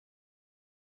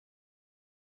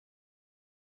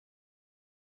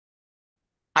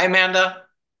Hi, Amanda.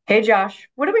 Hey Josh,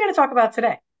 what are we going to talk about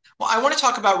today? Well, I want to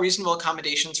talk about reasonable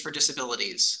accommodations for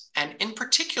disabilities. And in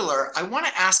particular, I want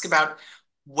to ask about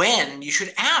when you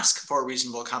should ask for a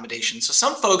reasonable accommodation. So,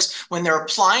 some folks, when they're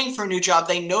applying for a new job,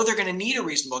 they know they're going to need a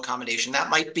reasonable accommodation. That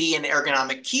might be an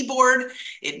ergonomic keyboard,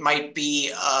 it might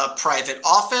be a private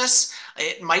office,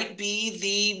 it might be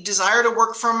the desire to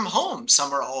work from home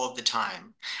some or all of the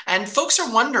time. And folks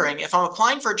are wondering if I'm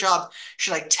applying for a job,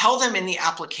 should I tell them in the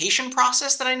application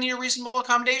process that I need a reasonable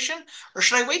accommodation? Or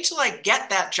should I wait till I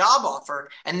get that job offer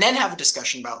and then have a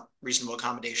discussion about reasonable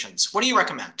accommodations? What do you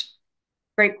recommend?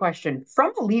 Great question.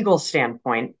 From a legal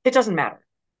standpoint, it doesn't matter.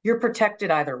 You're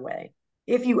protected either way.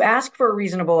 If you ask for a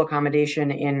reasonable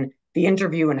accommodation in the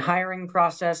interview and hiring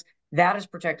process, that is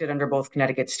protected under both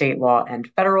Connecticut state law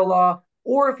and federal law.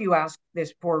 Or if you ask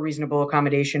this for a reasonable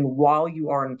accommodation while you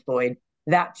are employed,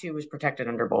 that too is protected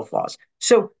under both laws.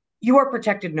 So you are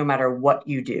protected no matter what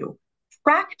you do.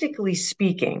 Practically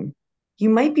speaking, you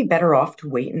might be better off to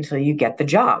wait until you get the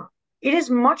job. It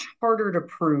is much harder to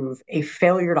prove a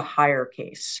failure to hire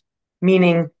case,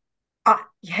 meaning,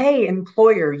 hey,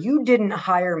 employer, you didn't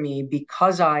hire me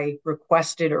because I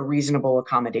requested a reasonable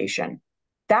accommodation.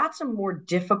 That's a more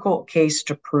difficult case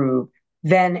to prove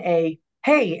than hey,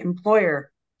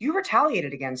 employer, you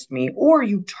retaliated against me or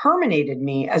you terminated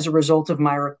me as a result of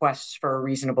my requests for a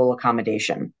reasonable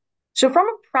accommodation. So, from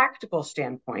a practical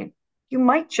standpoint, you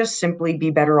might just simply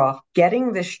be better off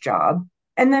getting this job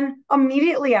and then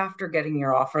immediately after getting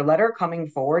your offer letter, coming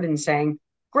forward and saying,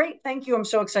 great, thank you. I'm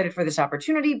so excited for this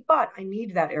opportunity, but I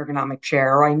need that ergonomic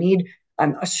chair, or I need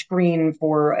a screen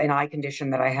for an eye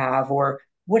condition that I have, or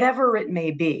whatever it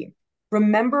may be.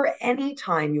 Remember,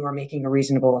 anytime you are making a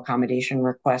reasonable accommodation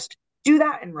request, do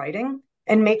that in writing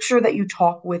and make sure that you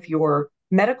talk with your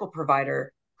medical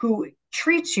provider who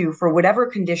treats you for whatever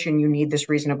condition you need this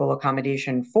reasonable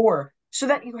accommodation for, so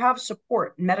that you have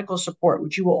support, medical support,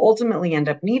 which you will ultimately end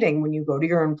up needing when you go to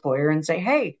your employer and say,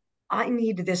 hey, I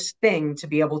need this thing to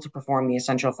be able to perform the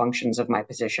essential functions of my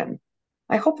position.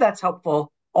 I hope that's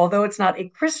helpful. Although it's not a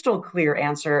crystal clear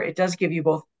answer, it does give you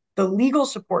both the legal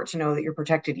support to know that you're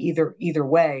protected either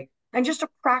way, and just a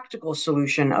practical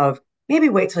solution of maybe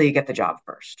wait till you get the job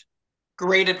first.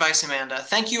 Great advice, Amanda.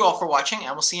 Thank you all for watching,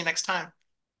 and we'll see you next time.